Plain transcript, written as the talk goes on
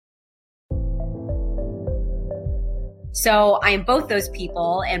So I am both those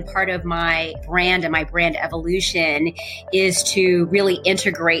people, and part of my brand and my brand evolution is to really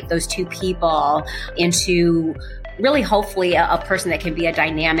integrate those two people into really hopefully a person that can be a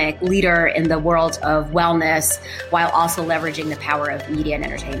dynamic leader in the world of wellness while also leveraging the power of media and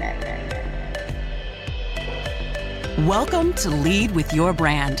entertainment. Welcome to Lead with Your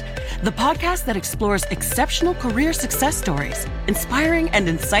Brand, the podcast that explores exceptional career success stories, inspiring and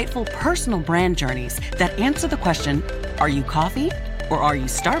insightful personal brand journeys that answer the question, are you coffee or are you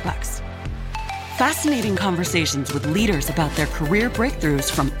Starbucks? Fascinating conversations with leaders about their career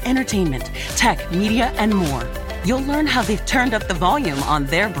breakthroughs from entertainment, tech, media, and more. You'll learn how they've turned up the volume on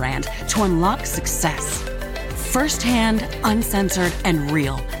their brand to unlock success. Firsthand, uncensored, and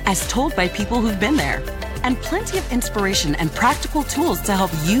real, as told by people who've been there. And plenty of inspiration and practical tools to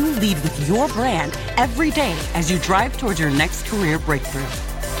help you lead with your brand every day as you drive towards your next career breakthrough.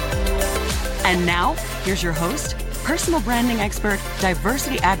 And now, here's your host, personal branding expert,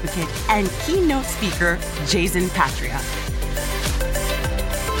 diversity advocate, and keynote speaker, Jason Patria.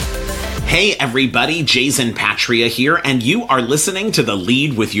 Hey everybody, Jason Patria here, and you are listening to the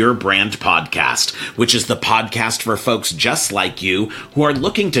Lead with Your Brand podcast, which is the podcast for folks just like you who are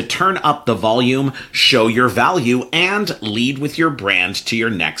looking to turn up the volume, show your value, and lead with your brand to your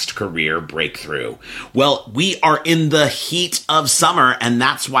next career breakthrough. Well, we are in the heat of summer, and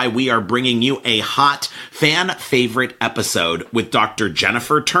that's why we are bringing you a hot fan favorite episode with Dr.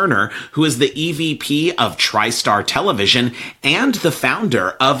 Jennifer Turner, who is the EVP of TriStar Television and the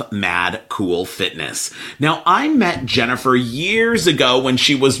founder of Mad Cool Fitness. Now, I met Jennifer years ago when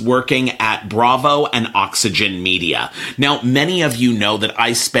she was working at Bravo and Oxygen Media. Now, many of you know that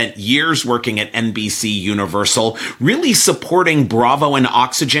I spent years working at NBC Universal, really supporting Bravo and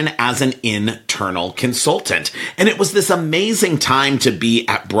Oxygen as an internal consultant. And it was this amazing time to be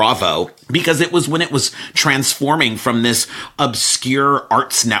at Bravo because it was when it was transforming from this obscure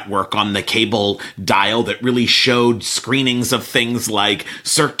arts network on the cable dial that really showed screenings of things like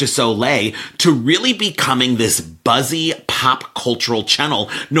Cirque du Soleil to really becoming this buzzy pop cultural channel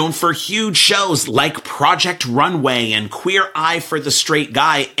known for huge shows like Project Runway and Queer Eye for the Straight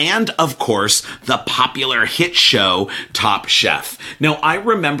Guy, and of course, the popular hit show Top Chef. Now, I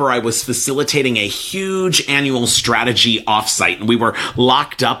remember I was facilitating a huge annual strategy offsite, and we were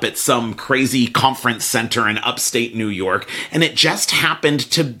locked up at some crazy conference center in upstate New York, and it just happened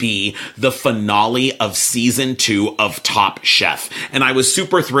to be the finale of season 2 of Top Chef. And I was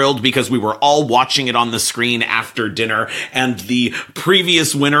super thrilled because we were all watching it on the screen after dinner, and the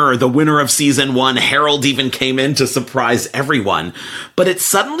previous winner, or the winner of season 1, Harold, even came in to surprise everyone. But it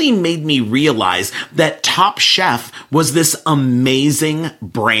suddenly made me realize that Top Chef was this amazing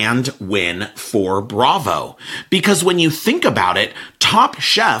brand win for Bravo. Because when you think about it, Top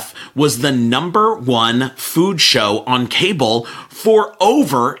Chef was the #1 food show on cable for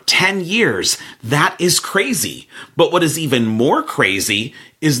over 10 years. That is crazy. But what is even more crazy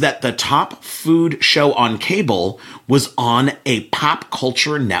is that the top food show on cable was on a pop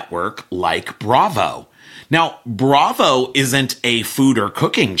culture network like Bravo. Now, Bravo isn't a food or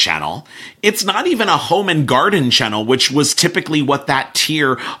cooking channel. It's not even a home and garden channel, which was typically what that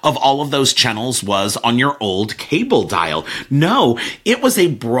tier of all of those channels was on your old cable dial. No, it was a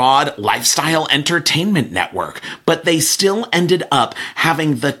broad lifestyle entertainment network, but they still ended up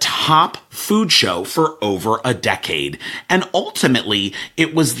having the top food show for over a decade. And ultimately,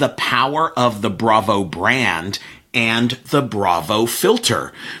 it was the power of the Bravo brand and the Bravo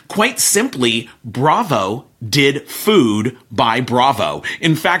filter. Quite simply, Bravo did food by Bravo.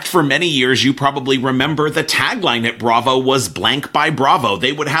 In fact, for many years, you probably remember the tagline at Bravo was blank by Bravo.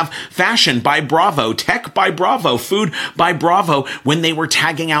 They would have fashion by Bravo, tech by Bravo, food by Bravo when they were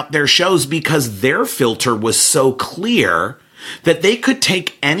tagging out their shows because their filter was so clear that they could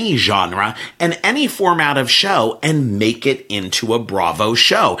take any genre and any format of show and make it into a Bravo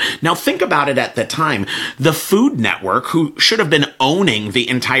show. Now think about it at the time. The Food Network, who should have been owning the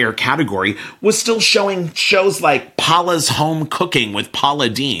entire category, was still showing shows like Paula's Home Cooking with Paula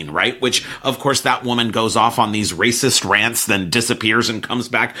Deen, right? Which, of course, that woman goes off on these racist rants, then disappears and comes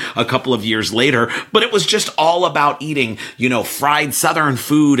back a couple of years later. But it was just all about eating, fried Southern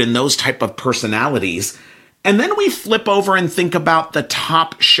food and those type of personalities. And then we flip over and think about the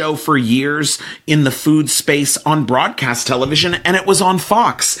top show for years in the food space on broadcast television, and it was on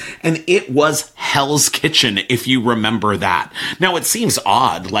Fox, and it was Hell's Kitchen, if you remember that. Now, it seems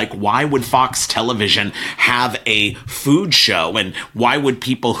odd, like why would Fox Television have a food show, and why would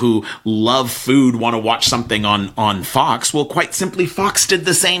people who love food want to watch something on Fox? Well, quite simply, Fox did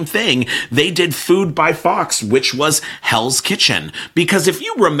the same thing. They did Food by Fox, which was Hell's Kitchen. Because if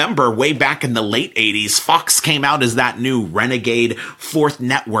you remember way back in the late 80s, Fox Fox came out as that new renegade fourth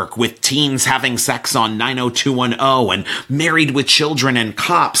network with teens having sex on 90210 and Married with Children and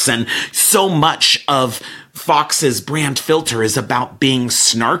Cops, and so much of Fox's brand filter is about being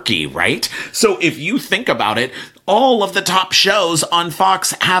snarky, right? So if you think about it, all of the top shows on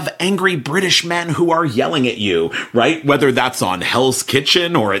Fox have angry British men who are yelling at you, right? Whether that's on Hell's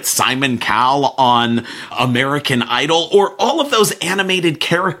Kitchen or it's Simon Cowell on American Idol or all of those animated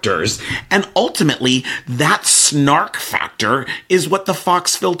characters. And ultimately, that snark factor is what the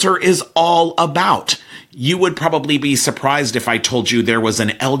Fox filter is all about. You would probably be surprised if I told you there was an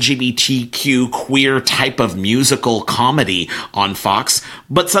LGBTQ queer type of musical comedy on Fox,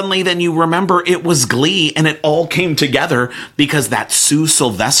 but suddenly then you remember it was Glee, and it all came together because that Sue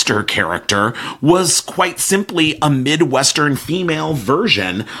Sylvester character was quite simply a Midwestern female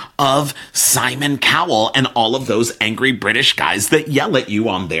version of Simon Cowell and all of those angry British guys that yell at you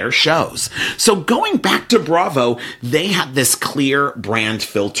on their shows. So going back to Bravo, they had this clear brand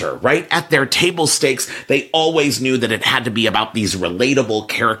filter, right? At their table stakes, they always knew that it had to be about these relatable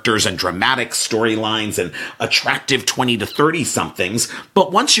characters and dramatic storylines and attractive 20 to 30 somethings.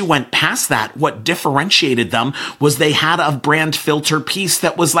 But once you went past that, what differentiated them was they had a brand filter piece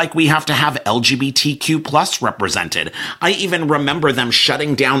that was like, we have to have LGBTQ plus represented. I even remember them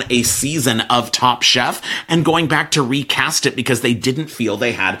shutting down a season of Top Chef and going back to recast it because they didn't feel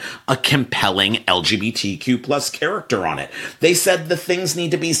they had a compelling LGBTQ plus character on it. They said the things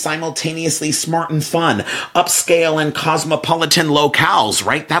need to be simultaneously smart and fun, upscale and cosmopolitan locales,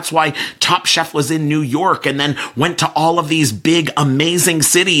 right? That's why Top Chef was in New York and then went to all of these big, amazing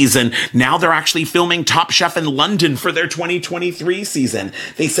cities. And now they're actually filming Top Chef in London for their 2023 season.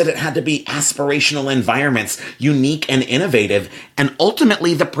 They said it had to be aspirational environments, unique and innovative. And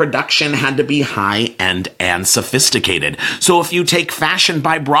ultimately, the production had to be high-end and sophisticated. So if you take Fashion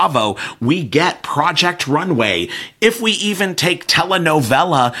by Bravo, we get Project Runway. If we even take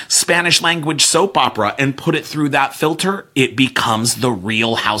telenovela, Spanish language soap opera, and put it through that filter, it becomes the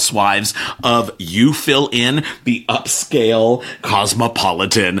Real Housewives of you fill in the upscale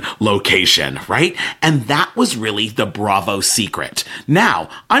cosmopolitan location, right? And that was really the Bravo secret. Now,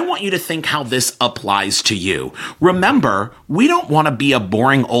 I want you to think how this applies to you. Remember, we don't want to be a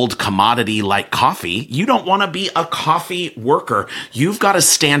boring old commodity like coffee. You don't want to be a coffee worker. You've got to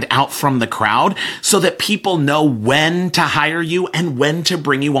stand out from the crowd so that people know when to hire you and when to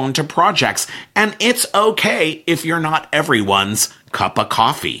bring you onto projects. And it's okay if you're not everyone's cup of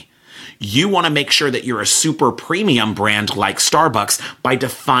coffee. You want to make sure that you're a super premium brand like Starbucks by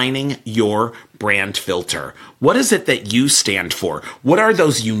defining your brand filter. What is it that you stand for? What are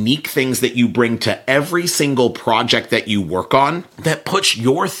those unique things that you bring to every single project that you work on that puts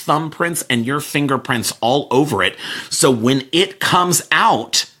your thumbprints and your fingerprints all over it? So when it comes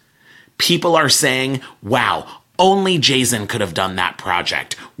out, people are saying, wow, only Jason could have done that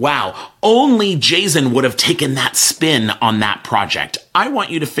project. Wow, only Jason would have taken that spin on that project. I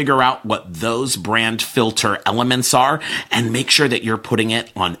want you to figure out what those brand filter elements are and make sure that you're putting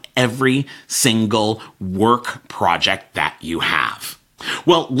it on every single work project that you have.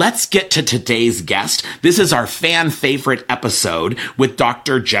 Well, let's get to today's guest. This is our fan favorite episode with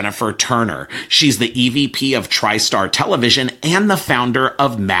Dr. Jennifer Turner. She's the EVP of TriStar Television and the founder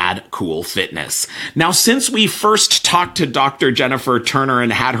of Mad Cool Fitness. Now, since we first talked to Dr. Jennifer Turner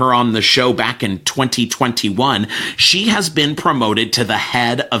and had her on the show back in 2021, she has been promoted to the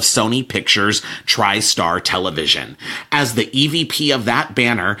head of Sony Pictures TriStar Television. As the EVP of that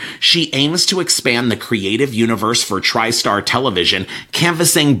banner, she aims to expand the creative universe for TriStar Television,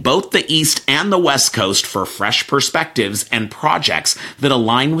 canvassing both the East and the West Coast for fresh perspectives and projects that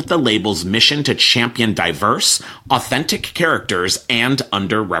align with the label's mission to champion diverse, authentic characters and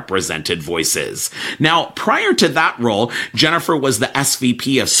underrepresented voices. Now, prior to that role, Jennifer was the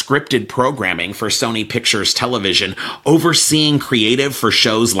SVP of scripted programming for Sony Pictures Television, overseeing creative for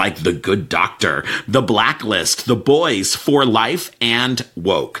shows like The Good Doctor, The Blacklist, The Boys, For Life, and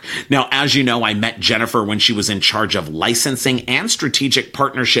Woke. Now, as you know, I met Jennifer when she was in charge of licensing and strategic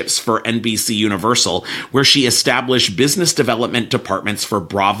partnerships for NBC Universal, where she established business development departments for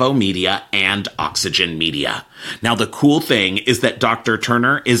Bravo Media and Oxygen Media. Now, the cool thing is that Dr.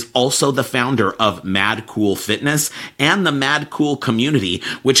 Turner is also the founder of Mad Cool Fitness and the Mad Cool Community,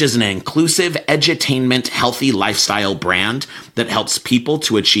 which is an inclusive, edutainment, healthy lifestyle brand that helps people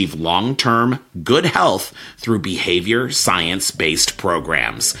to achieve long-term good health through behavior science-based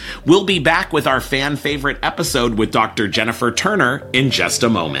programs. We'll be back with our fan favorite episode with Dr. Jennifer Turner in just a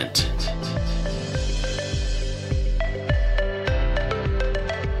moment.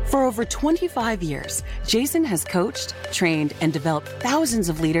 For over 25 years, Jason has coached, trained, and developed thousands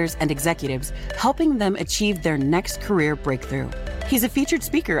of leaders and executives, helping them achieve their next career breakthrough. He's a featured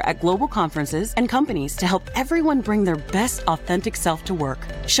speaker at global conferences and companies to help everyone bring their best authentic self to work,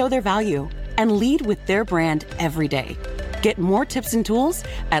 show their value, and lead with their brand every day. Get more tips and tools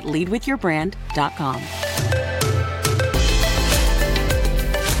at leadwithyourbrand.com.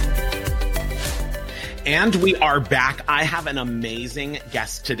 And we are back. I have an amazing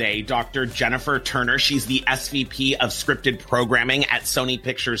guest today, Dr. Jennifer Turner. She's the SVP of Scripted Programming at Sony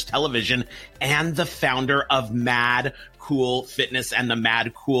Pictures Television and the founder of Mad Cool Fitness and the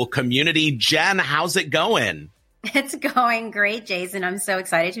Mad Cool community. Jen, how's it going? It's going great, Jason. I'm so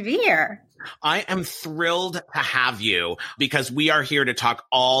excited to be here. I am thrilled to have you because we are here to talk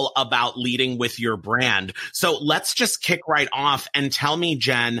all about leading with your brand. So let's just kick right off and tell me,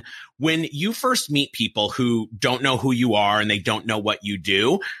 Jen, when you first meet people who don't know who you are and they don't know what you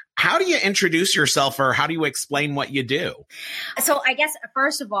do, how do you introduce yourself or how do you explain what you do? So I guess,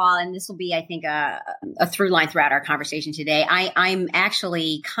 first of all, and this will be, I think, a through line throughout our conversation today, I'm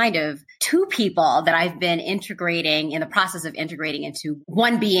actually kind of two people that I've been integrating in the process of integrating into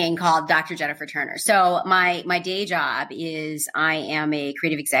one being called Dr. Jennifer Turner. So my day job is I am a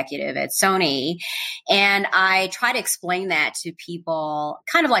creative executive at Sony, and I try to explain that to people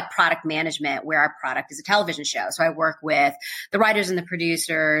kind of like product management, where our product is a television show. So I work with the writers and the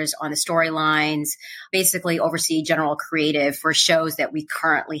producers on the storylines, basically oversee general creative for shows that we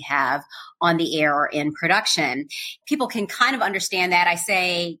currently have on the air or in production. People can kind of understand that. I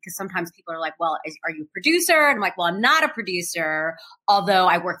say, because sometimes people are like, well, are you a producer? And I'm like, well, I'm not a producer, although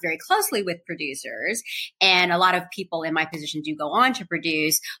I work very closely with producers. And a lot of people in my position do go on to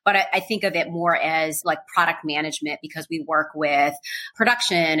produce, but I think of it more as like product management, because we work with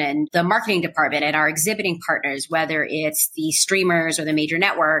production and the marketing department and our exhibiting partners, whether it's the streamers or the major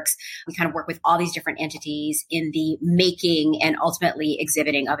networks. We kind of work with all these different entities in the making and ultimately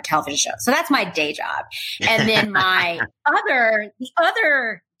exhibiting of a television show. So that's my day job. And then the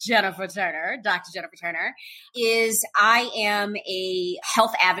other Jennifer Turner, Dr. Jennifer Turner, is I am a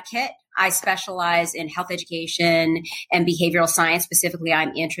health advocate. I specialize in health education and behavioral science. Specifically,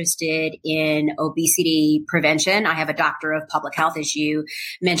 I'm interested in obesity prevention. I have a doctor of public health, as you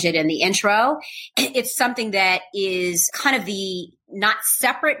mentioned in the intro. It's something that is kind of the not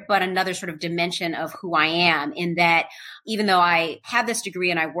separate, but another sort of dimension of who I am, in that even though I have this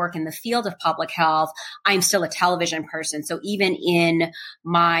degree and I work in the field of public health, I'm still a television person. So even in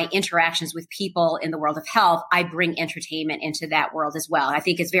my interactions with people in the world of health, I bring entertainment into that world as well. I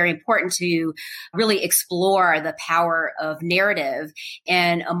think it's very important to really explore the power of narrative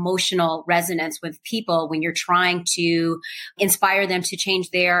and emotional resonance with people when you're trying to inspire them to change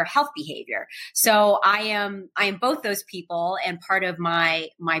their health behavior. So I am both those people, and part of my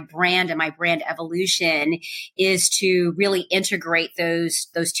brand and my brand evolution is to really integrate those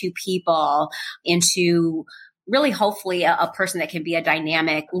two people into really hopefully a person that can be a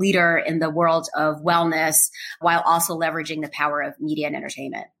dynamic leader in the world of wellness while also leveraging the power of media and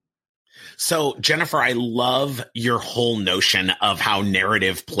entertainment. So, Jennifer, I love your whole notion of how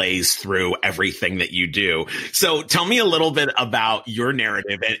narrative plays through everything that you do. So tell me a little bit about your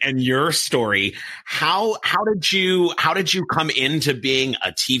narrative and your story. How did you come into being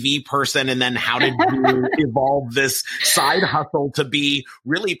a TV person? And then how did you evolve this side hustle to be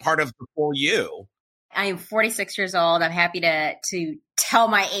really part of the full you? I am 46 years old. I'm happy to tell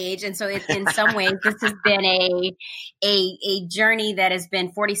my age. And so in some ways, this has been a journey that has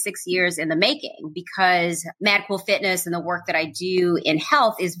been 46 years in the making, because Mad Cool Fitness and the work that I do in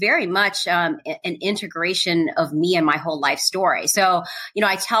health is very much an integration of me and my whole life story. So,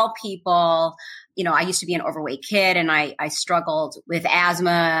 I tell people, I used to be an overweight kid, and I struggled with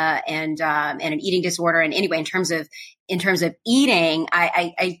asthma and an eating disorder. And anyway, in terms of eating,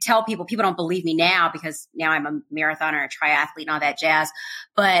 I tell people don't believe me now, because now I'm a marathoner, a triathlete and all that jazz.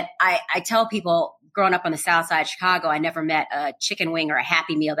 But I tell people, growing up on the South Side of Chicago, I never met a chicken wing or a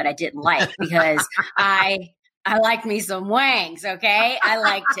Happy Meal that I didn't like, because I like me some wings. Okay. I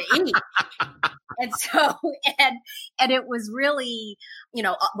like to eat. And so, and it was really,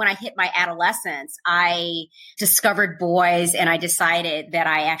 when I hit my adolescence, I discovered boys, and I decided that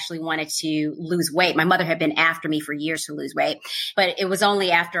I actually wanted to lose weight. My mother had been after me for years to lose weight, but it was only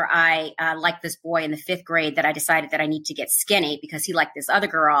after I liked this boy in the 5th grade that I decided that I need to get skinny, because he liked this other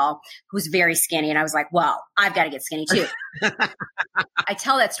girl who was very skinny. And I was like, well, I've got to get skinny too. I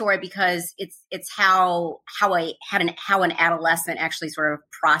tell that story because it's how an adolescent actually sort of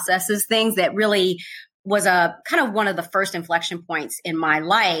processes things. That really was a kind of one of the first inflection points in my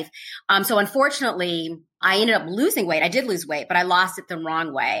life. So unfortunately, I ended up losing weight. I did lose weight, but I lost it the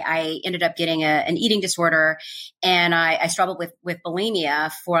wrong way. I ended up getting an eating disorder, and I struggled with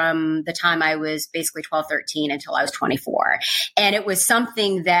bulimia from the time I was basically 12, 13 until I was 24. And it was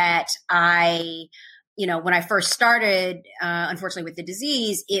something that when I first started, unfortunately with the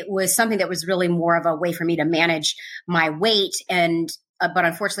disease, it was something that was really more of a way for me to manage my weight. But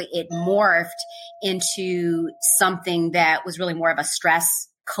unfortunately it morphed into something that was really more of a stress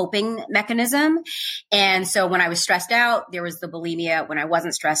coping mechanism. And so when I was stressed out, there was the bulimia. When I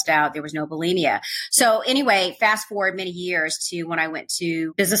wasn't stressed out, there was no bulimia. So anyway, fast forward many years to when I went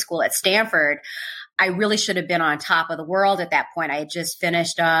to business school at Stanford. I really should have been on top of the world at that point. I had just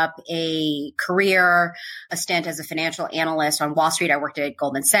finished up a stint as a financial analyst on Wall Street. I worked at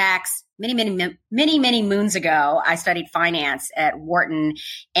Goldman Sachs. Many moons ago, I studied finance at Wharton,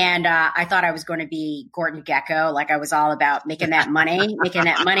 and I thought I was going to be Gordon Gekko. Like I was all about making that money,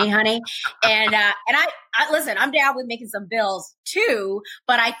 honey. And I listen, I'm down with making some bills too.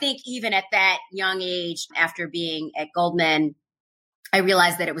 But I think even at that young age, after being at Goldman, I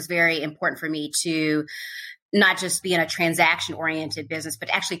realized that it was very important for me to not just be in a transaction-oriented business, but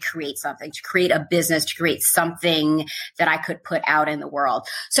to actually create something, to create a business, to create something that I could put out in the world.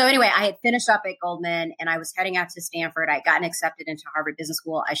 So anyway, I had finished up at Goldman and I was heading out to Stanford. I had gotten accepted into Harvard Business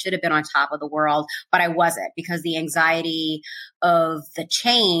School. I should have been on top of the world, but I wasn't, because the anxiety of the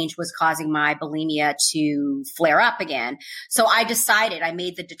change was causing my bulimia to flare up again. So I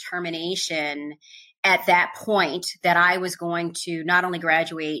made the determination at that point that I was going to not only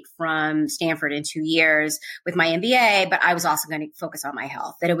graduate from Stanford in 2 years with my MBA, but I was also going to focus on my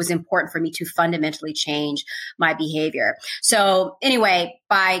health, that it was important for me to fundamentally change my behavior. So anyway,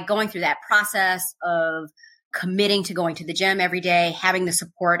 by going through that process of committing to going to the gym every day, having the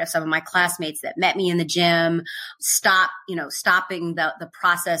support of some of my classmates that met me in the gym, stopping the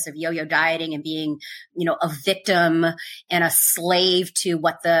process of yo-yo dieting and being, a victim and a slave to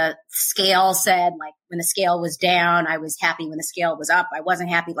what the scale said. Like when the scale was down, I was happy. When the scale was up, I wasn't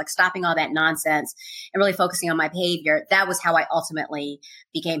happy. Like stopping all that nonsense and really focusing on my behavior. That was how I ultimately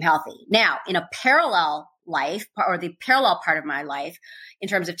became healthy. Now, in a parallel life, or the parallel part of my life in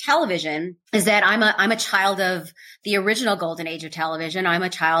terms of television, is that I'm a child of the original golden age of television. I'm a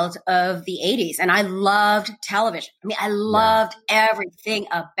child of the 80s, and I loved television. I mean, I loved everything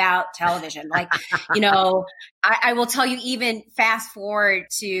about television. Like, I will tell you, even fast forward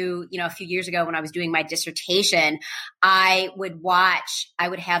to, a few years ago when I was doing my dissertation, I would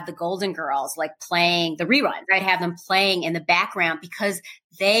have the Golden Girls like playing the reruns. I'd have them playing in the background because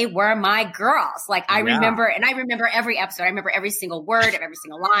they were my girls. Like I remember every episode. I remember every single word of every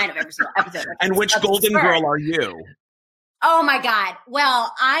single line of every single episode. And which Golden Girl are you? Oh my God.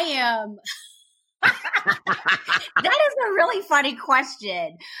 Well, I am. That is a really funny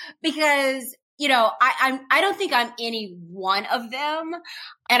question because, I don't think I'm any one of them.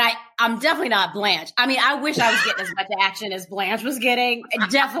 And I'm definitely not Blanche. I mean, I wish I was getting as much action as Blanche was getting.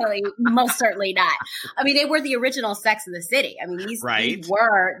 Definitely, most certainly not. I mean, they were the original Sex and the City. I mean, these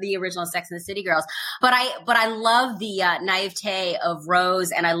were the original Sex and the City girls. But I love the naivete of Rose,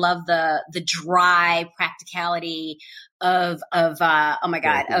 and I love the dry practicality of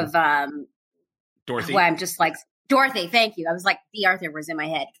Dorothy. Well, I'm just like Dorothy. Thank you. I was like, the Arthur was in my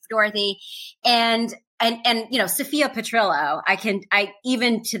head. It's Dorothy. And Sophia Petrillo, I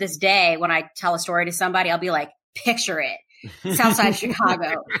even to this day, when I tell a story to somebody, I'll be like, picture it. Southside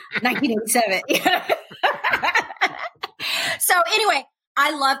Chicago, 1987. So anyway,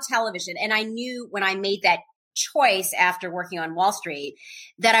 I love television. And I knew when I made that choice after working on Wall Street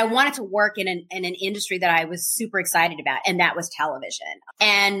that I wanted to work in an industry that I was super excited about, and that was television.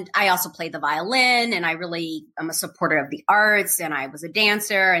 And I also played the violin, and I'm a supporter of the arts, and I was a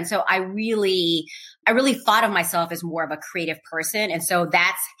dancer. And so I really thought of myself as more of a creative person. And so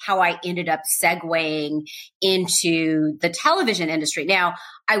that's how I ended up segueing into the television industry. Now,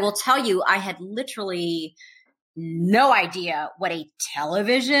 I will tell you, I had literally no idea what a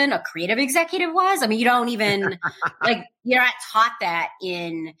creative executive was. I mean, you don't even you're not taught that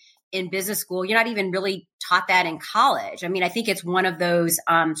in business school. You're not even really taught that in college. I mean, I think it's one of those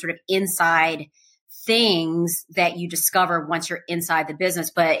sort of inside things that you discover once you're inside the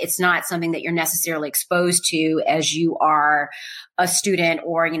business, but it's not something that you're necessarily exposed to as you are a student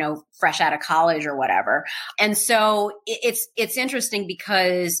or, fresh out of college or whatever. And so it's interesting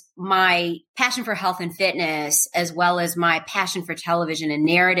because my passion for health and fitness, as well as my passion for television and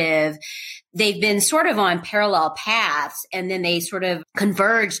narrative, they've been sort of on parallel paths, and then they sort of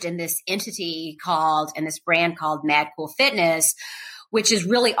converged in this entity and this brand called Mad Cool Fitness, which is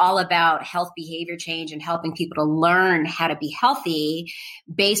really all about health behavior change and helping people to learn how to be healthy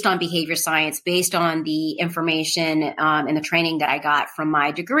based on behavior science, based on the information and the training that I got from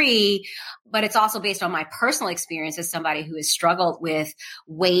my degree. But it's also based on my personal experience as somebody who has struggled with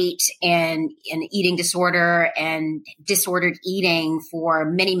weight and eating disorder and disordered eating for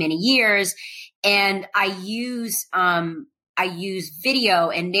many, many years. And I use video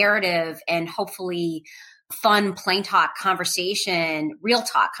and narrative and hopefully fun plain talk conversation, real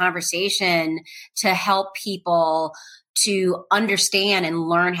talk conversation to help people to understand and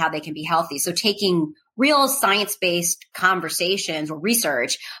learn how they can be healthy. So taking real science-based conversations or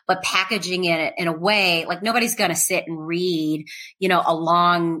research, but packaging it in a way like nobody's going to sit and read, a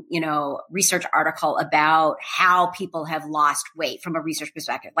long, research article about how people have lost weight from a research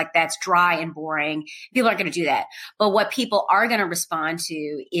perspective. Like that's dry and boring. People aren't going to do that. But what people are going to respond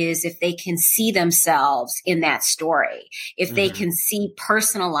to is if they can see themselves in that story, if they can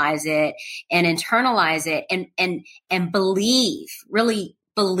personalize it and internalize it and really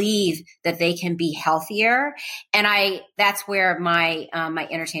believe that they can be healthier. And that's where my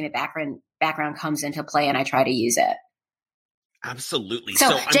entertainment background comes into play, and I try to use it. Absolutely.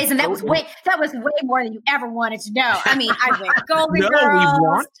 So Jason, that was way more than you ever wanted to know. I mean, I went Golden Girls. No, we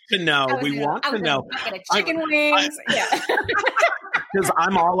want to know. We want to know. Chicken wings. Yeah. Because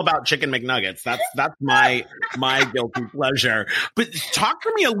I'm all about chicken McNuggets. That's my guilty pleasure. But talk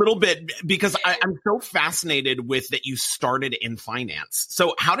to me a little bit, because I'm so fascinated with that you started in finance.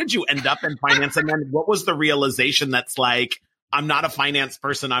 So how did you end up in finance? And then what was the realization that's like, I'm not a finance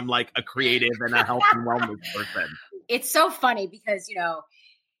person, I'm like a creative and a health and wellness person? It's so funny because,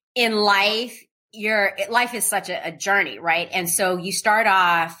 in life, life is such a journey, right? And so you start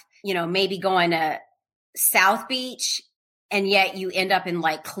off, maybe going to South Beach, and yet you end up in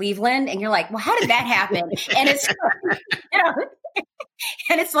like Cleveland, and you're like, well, how did that happen? And it's,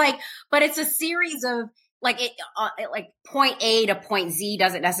 and it's like, but it's a series of like point A to point Z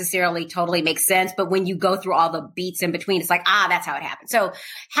doesn't necessarily totally make sense. But when you go through all the beats in between, it's like, that's how it happened. So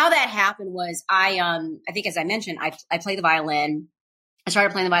how that happened was I think, as I mentioned, I play the violin. I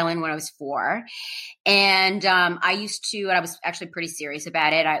started playing the violin when I was 4. And I was actually pretty serious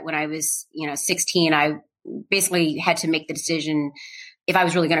about it. When I was, 16, I basically had to make the decision if I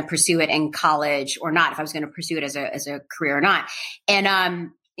was really going to pursue it in college or not, if I was going to pursue it as a career or not. And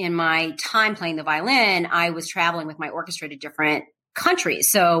in my time playing the violin, I was traveling with my orchestra to different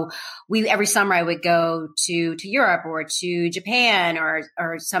countries. So every summer I would go to Europe or to Japan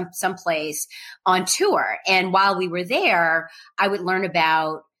or some place on tour. And while we were there, I would learn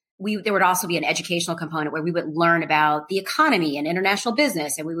about there would also be an educational component where we would learn about the economy and international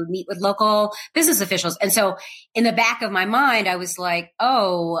business, and we would meet with local business officials. And so in the back of my mind, I was like,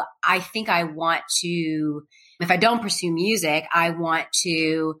 I think I want to, if I don't pursue music, I want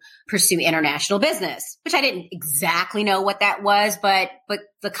to pursue international business, which I didn't exactly know what that was, but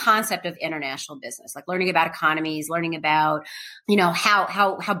the concept of international business, like learning about economies, learning about,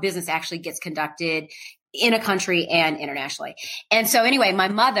 how business actually gets conducted in a country and internationally. And so anyway, my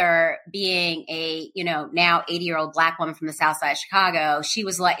mother, being a, now 80-year-old Black woman from the South Side of Chicago, she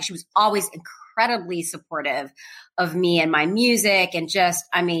was always incredibly supportive of me and my music. And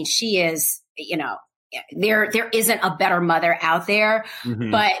she is, there isn't a better mother out there.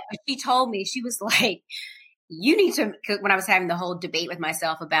 Mm-hmm. But she told me, she was like, you need to, when I was having the whole debate with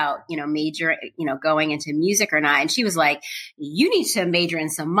myself about, major, going into music or not. And she was like, you need to major in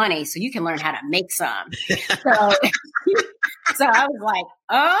some money so you can learn how to make some. So I was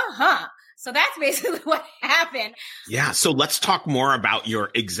like, So that's basically what happened. Yeah. So let's talk more about your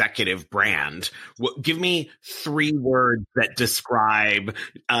executive brand. Give me 3 words that describe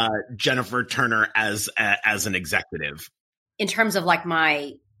Jennifer Turner as an executive. In terms of like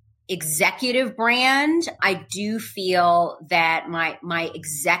my executive brand, I do feel that my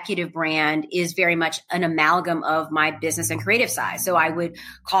executive brand is very much an amalgam of my business and creative side. So I would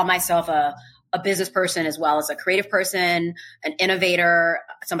call myself a business person as well as a creative person, an innovator,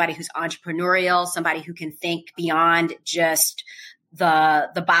 somebody who's entrepreneurial, somebody who can think beyond just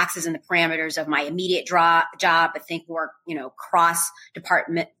the boxes and the parameters of my immediate job, but think more, cross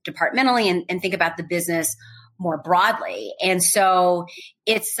departmentally and think about the business more broadly. And so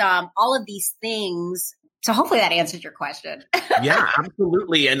it's all of these things. So hopefully that answers your question. Yeah,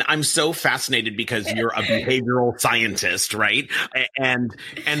 absolutely. And I'm so fascinated because you're a behavioral scientist, right? And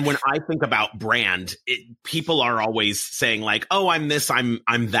when I think about brand, people are always saying like, oh, I'm this, I'm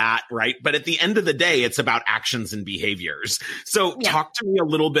that, right? But at the end of the day, it's about actions and behaviors. So talk to me a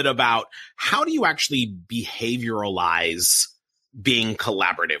little bit about how do you actually behavioralize being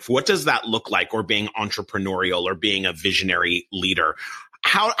collaborative? What does that look like, or being entrepreneurial, or being a visionary leader?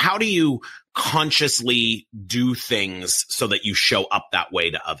 How do you consciously do things so that you show up that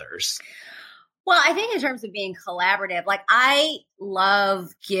way to others? Well, I think in terms of being collaborative, like I love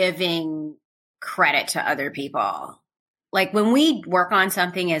giving credit to other people. Like when we work on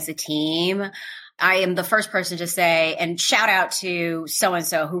something as a team, I am the first person to say, and shout out to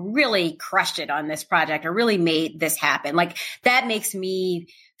so-and-so who really crushed it on this project or really made this happen. Like that makes me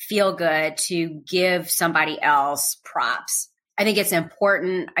feel good to give somebody else props. I think it's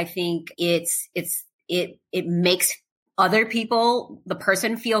important. I think it makes other people, the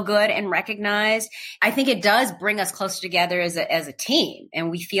person, feel good and recognized. I think it does bring us closer together as a team, and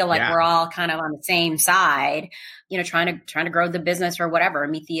we feel like we're all kind of on the same side, trying to grow the business or whatever,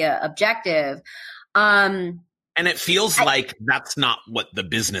 meet the objective. And it feels like that's not what the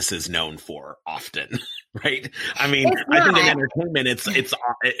business is known for often, right? I mean, I think in entertainment,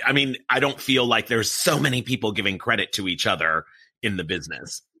 I don't feel like there's so many people giving credit to each other in the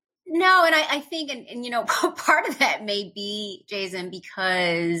business. No, and I think, and part of that may be, Jason,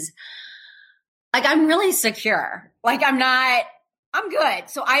 because like I'm really secure. Like I'm good.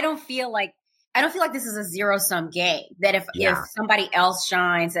 So I don't feel like this is a zero-sum game, that if somebody else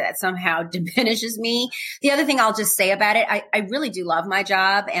shines, that somehow diminishes me. The other thing I'll just say about it, I really do love my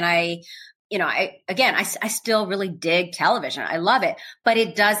job. And I still really dig television. I love it, but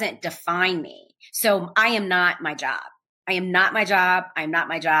it doesn't define me. So I am not my job. I am not my job. I am not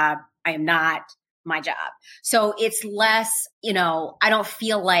my job. I am not my job. So it's less, I don't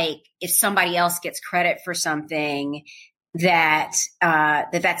feel like if somebody else gets credit for something that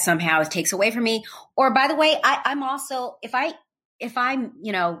somehow takes away from me. Or by the way, I'm also, if I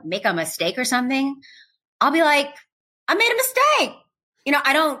make a mistake or something, I'll be like, I made a mistake.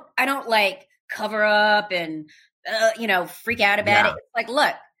 I don't like cover up and, freak out about it. It's like,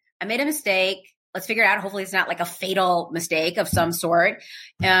 look, I made a mistake. Let's figure it out. Hopefully it's not like a fatal mistake of some sort.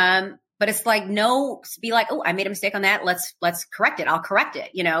 But it's like, no, be like, oh, I made a mistake on that. Let's correct it. I'll correct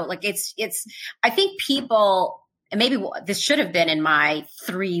it. Like I think people, and maybe this should have been in my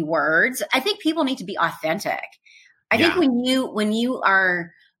 3 words. I think people need to be authentic. I think when you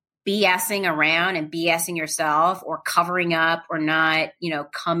are BSing around and BSing yourself or covering up or not,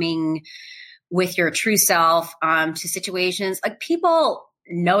 coming with your true self, to situations, like people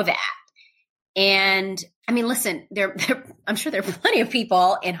know that. And I mean, listen, I'm sure there are plenty of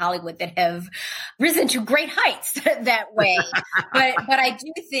people in Hollywood that have risen to great heights that way. but I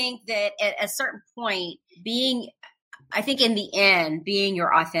do think that at a certain point, I think in the end, being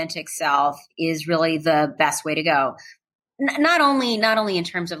your authentic self is really the best way to go. Not only in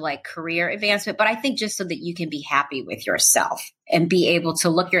terms of like career advancement, but I think just so that you can be happy with yourself and be able to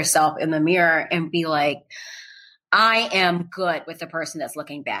look yourself in the mirror and be like, I am good with the person that's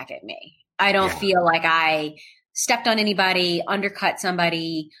looking back at me. I don't feel like I stepped on anybody, undercut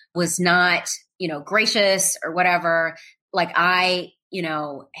somebody, was not, gracious or whatever. Like I'm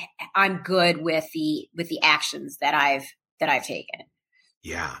good with the actions that I've taken.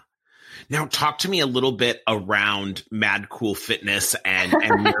 Yeah. Now talk to me a little bit around Mad Cool Fitness and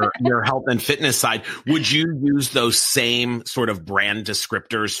your health and fitness side. Would you use those same sort of brand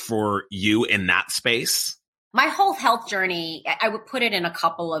descriptors for you in that space? My whole health journey, I would put it in a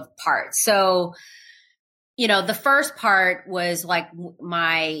couple of parts. So, the first part was like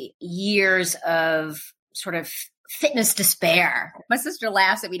my years of sort of fitness despair. My sister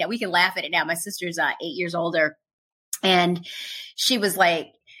laughs at me now. We can laugh at it now. My sister's 8 years older, and she was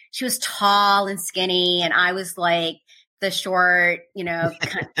tall and skinny, and I was like the short,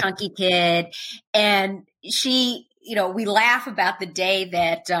 chunky kid. And she, we laugh about the day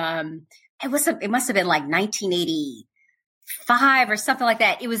that, it must have been like 1985 or something like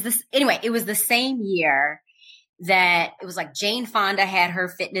that. It was the same year that it was like Jane Fonda had her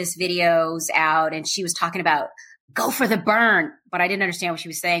fitness videos out, and she was talking about go for the burn, but I didn't understand what she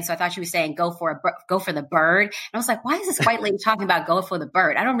was saying. So I thought she was saying go for the bird. And I was like, why is this white lady talking about go for the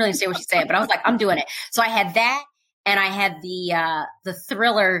bird? I don't really understand what she's saying, but I was like, I'm doing it. So I had that, and I had the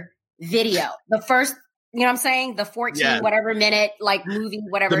Thriller video, the first, you know what I'm saying? The 14 whatever minute, like movie,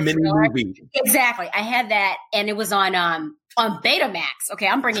 whatever. The mini movie. Exactly. I had that, and it was on Betamax. Okay.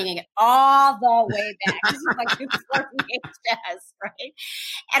 I'm bringing it all the way back. This is like before VHS, right?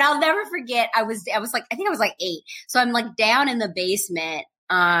 And I'll never forget. I think I was like 8. So I'm like down in the basement,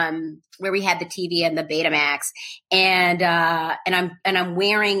 where we had the TV and the Betamax, and I'm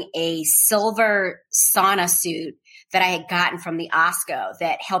wearing a silver sauna suit that I had gotten from the Osco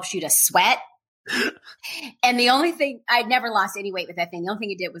that helps you to sweat. And the only thing, I'd never lost any weight with that thing. The only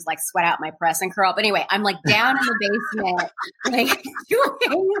thing it did was like sweat out my press and curl. But anyway, I'm like down in the basement,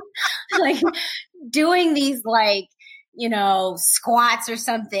 like doing these like, squats or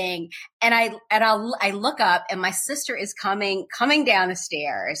something. And I look up and my sister is coming down the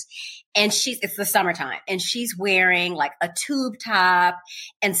stairs, and it's the summertime, and she's wearing like a tube top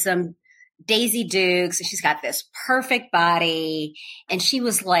and some Daisy Dukes. And she's got this perfect body. And she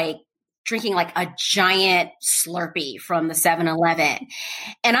was like drinking like a giant Slurpee from the 7-Eleven.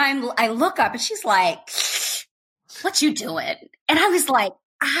 And I look up and she's like, "What you doing?" And I was like,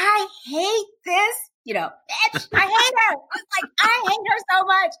 "I hate this. Bitch, I hate her." I hate her so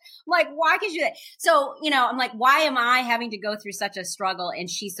much. I'm like, why could you do that? So, I'm like, why am I having to go through such a struggle and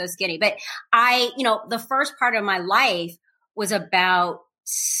she's so skinny? But the first part of my life was about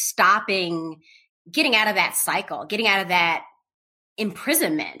getting out of that cycle, getting out of that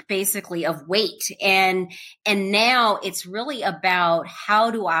imprisonment basically of weight. And now it's really about,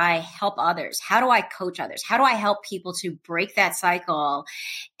 how do I help others? How do I coach others? How do I help people to break that cycle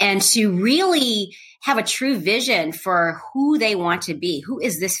and to really have a true vision for who they want to be? Who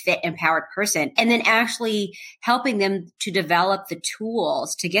is this fit, empowered person? And then actually helping them to develop the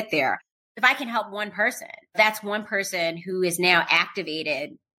tools to get there. If I can help one person, that's one person who is now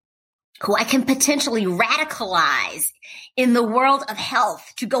activated, who I can potentially radicalize in the world of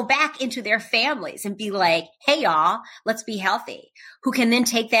health to go back into their families and be like, "Hey, y'all, let's be healthy." Who can then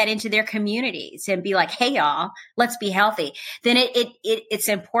take that into their communities and be like, "Hey, y'all, let's be healthy." Then it's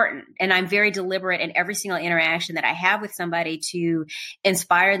important. And I'm very deliberate in every single interaction that I have with somebody to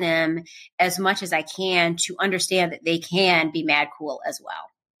inspire them as much as I can to understand that they can be mad cool as well.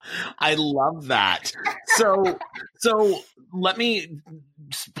 I love that. So let me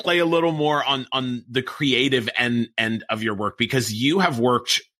play a little more on the creative end of your work, because you have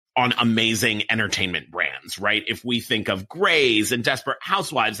worked on amazing entertainment brands, right? If we think of Grey's and Desperate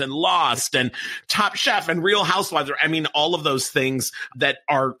Housewives and Lost and Top Chef and Real Housewives, all of those things that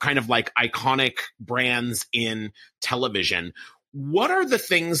are kind of like iconic brands in television. What are the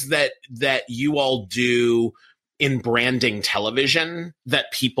things that you all do in branding television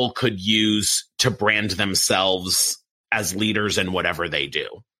that people could use to brand themselves as leaders in whatever they do?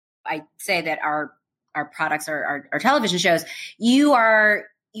 I say that our products are our television shows. You are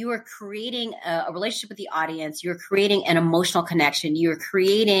creating a relationship with the audience. You're creating an emotional connection. You're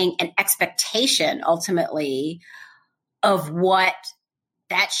creating an expectation ultimately of what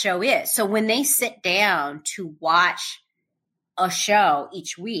that show is. So when they sit down to watch a show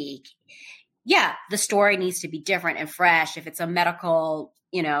each week, yeah, the story needs to be different and fresh. If it's a medical,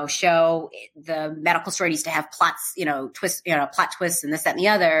 show, the medical story needs to have plots, twists, plot twists and this, that, and the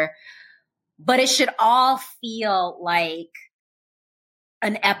other. But it should all feel like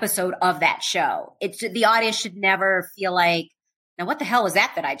an episode of that show. The audience should never feel like, now what the hell is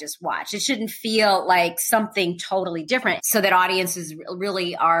that I just watched? It shouldn't feel like something totally different, so that audiences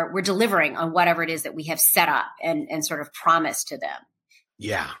really we're delivering on whatever it is that we have set up and sort of promised to them.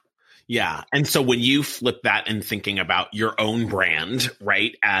 Yeah. Yeah. And so when you flip that and thinking about your own brand,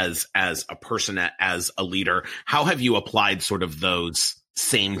 right, as a person, as a leader, how have you applied sort of those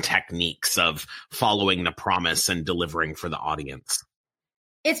same techniques of following the promise and delivering for the audience?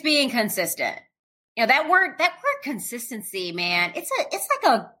 It's being consistent. That word consistency, man, it's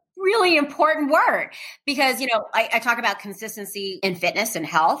like a really important word, because, I talk about consistency in fitness and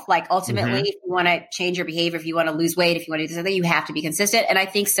health. Like ultimately, if you want to change your behavior, if you want to lose weight, if you want to do something, you have to be consistent. And I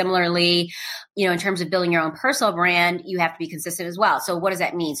think similarly, in terms of building your own personal brand, you have to be consistent as well. So what does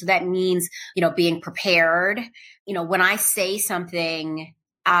that mean? So that means, being prepared. When I say something,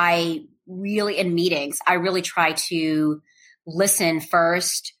 in meetings, I really try to listen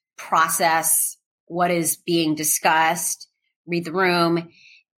first, process what is being discussed, read the room,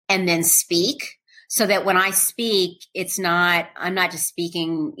 and then speak, so that when I speak, I'm not just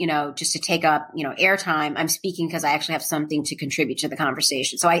speaking, just to take up, airtime. I'm speaking because I actually have something to contribute to the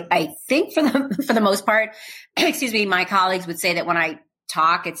conversation. So I think for the most part, my colleagues would say that when I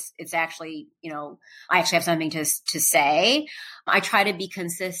talk, it's actually, I actually have something to say. I try to be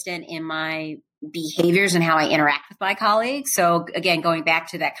consistent in my behaviors and how I interact with my colleagues. So again, going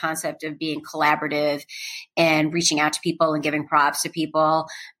back to that concept of being collaborative and reaching out to people and giving props to people,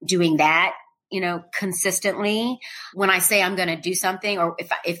 doing that, consistently. When I say I'm going to do something, or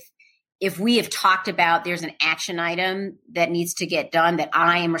if we have talked about there's an action item that needs to get done that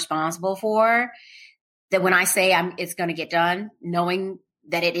I am responsible for, that when I say it's going to get done, knowing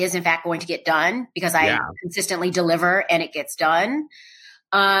that it is in fact going to get done, because I consistently deliver and it gets done.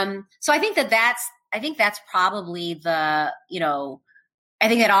 So I think that's probably the, I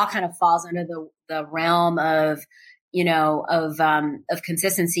think it all kind of falls under the realm of, of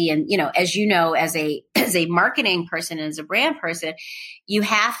consistency. And, as a marketing person, as a brand person, you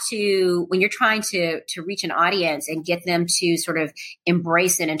have to, when you're trying to reach an audience and get them to sort of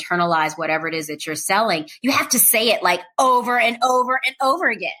embrace and internalize whatever it is that you're selling, you have to say it like over and over and over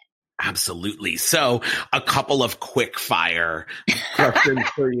again. Absolutely. So a couple of quick fire questions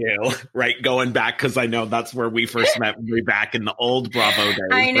for you, right? Going back, because I know that's where we first met way back in the old Bravo days.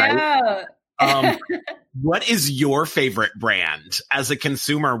 I know. Right? What is your favorite brand? As a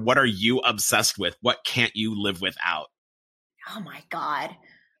consumer, what are you obsessed with? What can't you live without? Oh my God.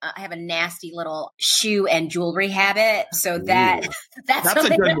 I have a nasty little shoe and jewelry habit. So that's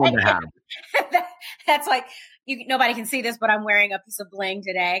a good one to have. That's like, nobody can see this, but I'm wearing a piece of bling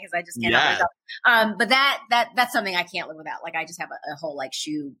today because I just can't help myself. But that's something I can't live without. Like I just have a whole like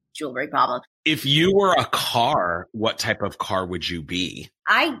shoe jewelry problem. If you were a car, what type of car would you be?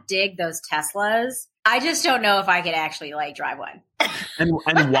 I dig those Teslas. I just don't know if I could actually like drive one.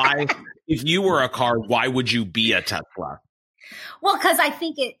 And why? If you were a car, why would you be a Tesla? Well, because I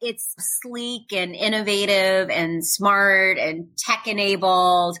think it's sleek and innovative and smart and tech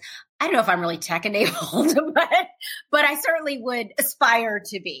enabled. I don't know if I'm really tech enabled, but I certainly would aspire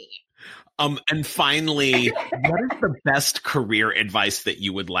to be. And finally, what is the best career advice that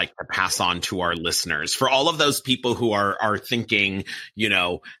you would like to pass on to our listeners for all of those people who are thinking,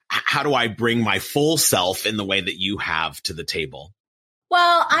 how do I bring my full self in the way that you have to the table?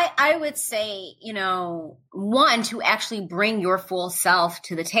 Well, I would say, one, to actually bring your full self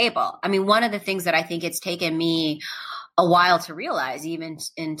to the table. I mean, one of the things that I think it's taken me a while to realize, even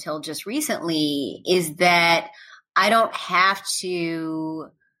until just recently, is that I don't have to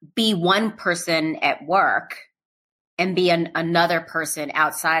be one person at work and be another person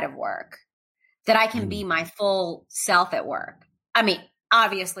outside of work, that I can be my full self at work. I mean,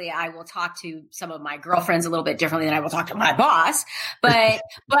 obviously I will talk to some of my girlfriends a little bit differently than I will talk to my boss, but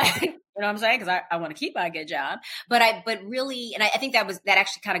you know what I'm saying? Because I want to keep my good job, but really, and I think that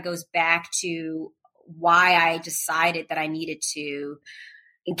actually kind of goes back to why I decided that I needed to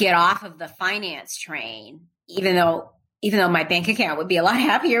get off of the finance train, even though my bank account would be a lot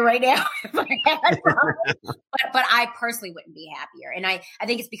happier right now if I had problems. But I personally wouldn't be happier. And I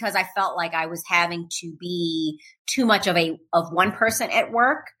think it's because I felt like I was having to be too much of one person at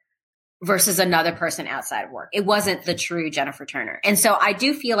work versus another person outside of work. It wasn't the true Jennifer Turner. And so I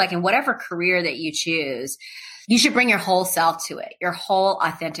do feel like in whatever career that you choose, you should bring your whole self to it, your whole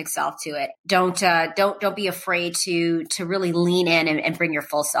authentic self to it. Don't be afraid to really lean in and bring your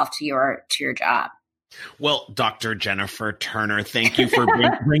full self to your job. Well, Dr. Jennifer Turner, thank you for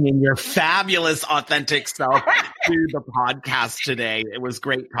bringing your fabulous, authentic self to the podcast today. It was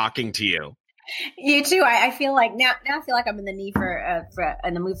great talking to you. You too. I feel like now I feel like I'm in the need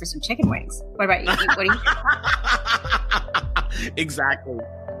in the mood for some chicken wings. What about you? What do you think? Exactly.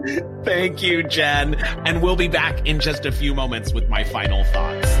 Thank you, Jen. And we'll be back in just a few moments with my final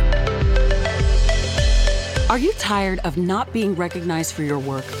thoughts. Are you tired of not being recognized for your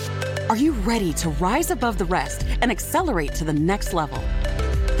work? Are you ready to rise above the rest and accelerate to the next level?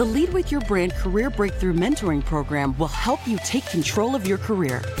 The Lead with Your Brand Career Breakthrough Mentoring Program will help you take control of your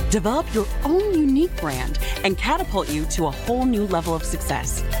career, develop your own unique brand, and catapult you to a whole new level of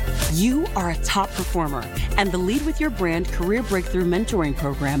success. You are a top performer, and the Lead with Your Brand Career Breakthrough Mentoring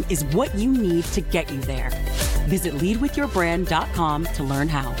Program is what you need to get you there. Visit leadwithyourbrand.com to learn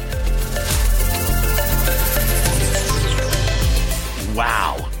how.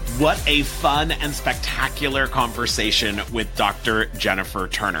 Wow. What a fun and spectacular conversation with Dr. Jennifer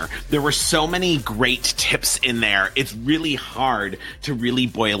Turner. There were so many great tips in there. It's really hard to really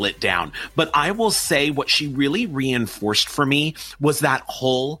boil it down. But I will say what she really reinforced for me was that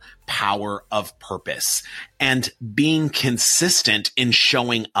whole power of purpose and being consistent in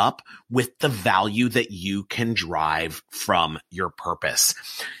showing up with the value that you can drive from your purpose.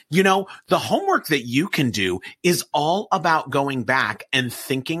 The homework that you can do is all about going back and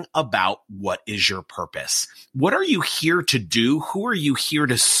thinking about what is your purpose. What are you here to do? Who are you here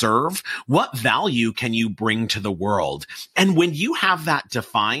to serve? What value can you bring to the world? And when you have that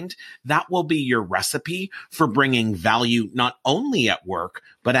defined, that will be your recipe for bringing value not only at work,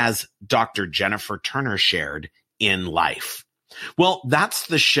 but as Dr. Jennifer Turner shared, in life. Well, that's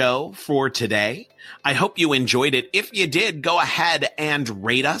the show for today. I hope you enjoyed it. If you did, go ahead and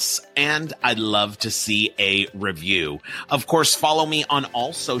rate us, and I'd love to see a review. Of course, follow me on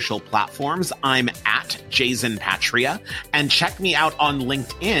all social platforms. I'm at Jason Patria, and check me out on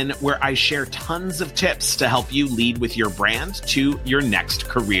LinkedIn, where I share tons of tips to help you lead with your brand to your next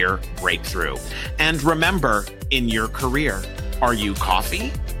career breakthrough. And remember, in your career, Are you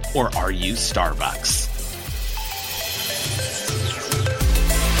coffee or are you Starbucks?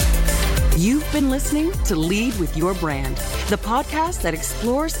 You've been listening to Lead with Your Brand, the podcast that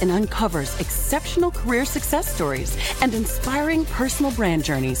explores and uncovers exceptional career success stories and inspiring personal brand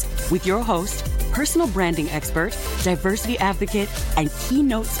journeys with your host, personal branding expert, diversity advocate, and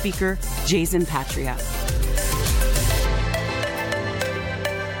keynote speaker, Jason Patria.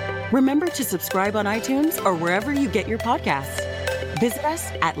 Remember to subscribe on iTunes or wherever you get your podcasts. Visit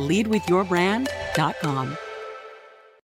us at leadwithyourbrand.com.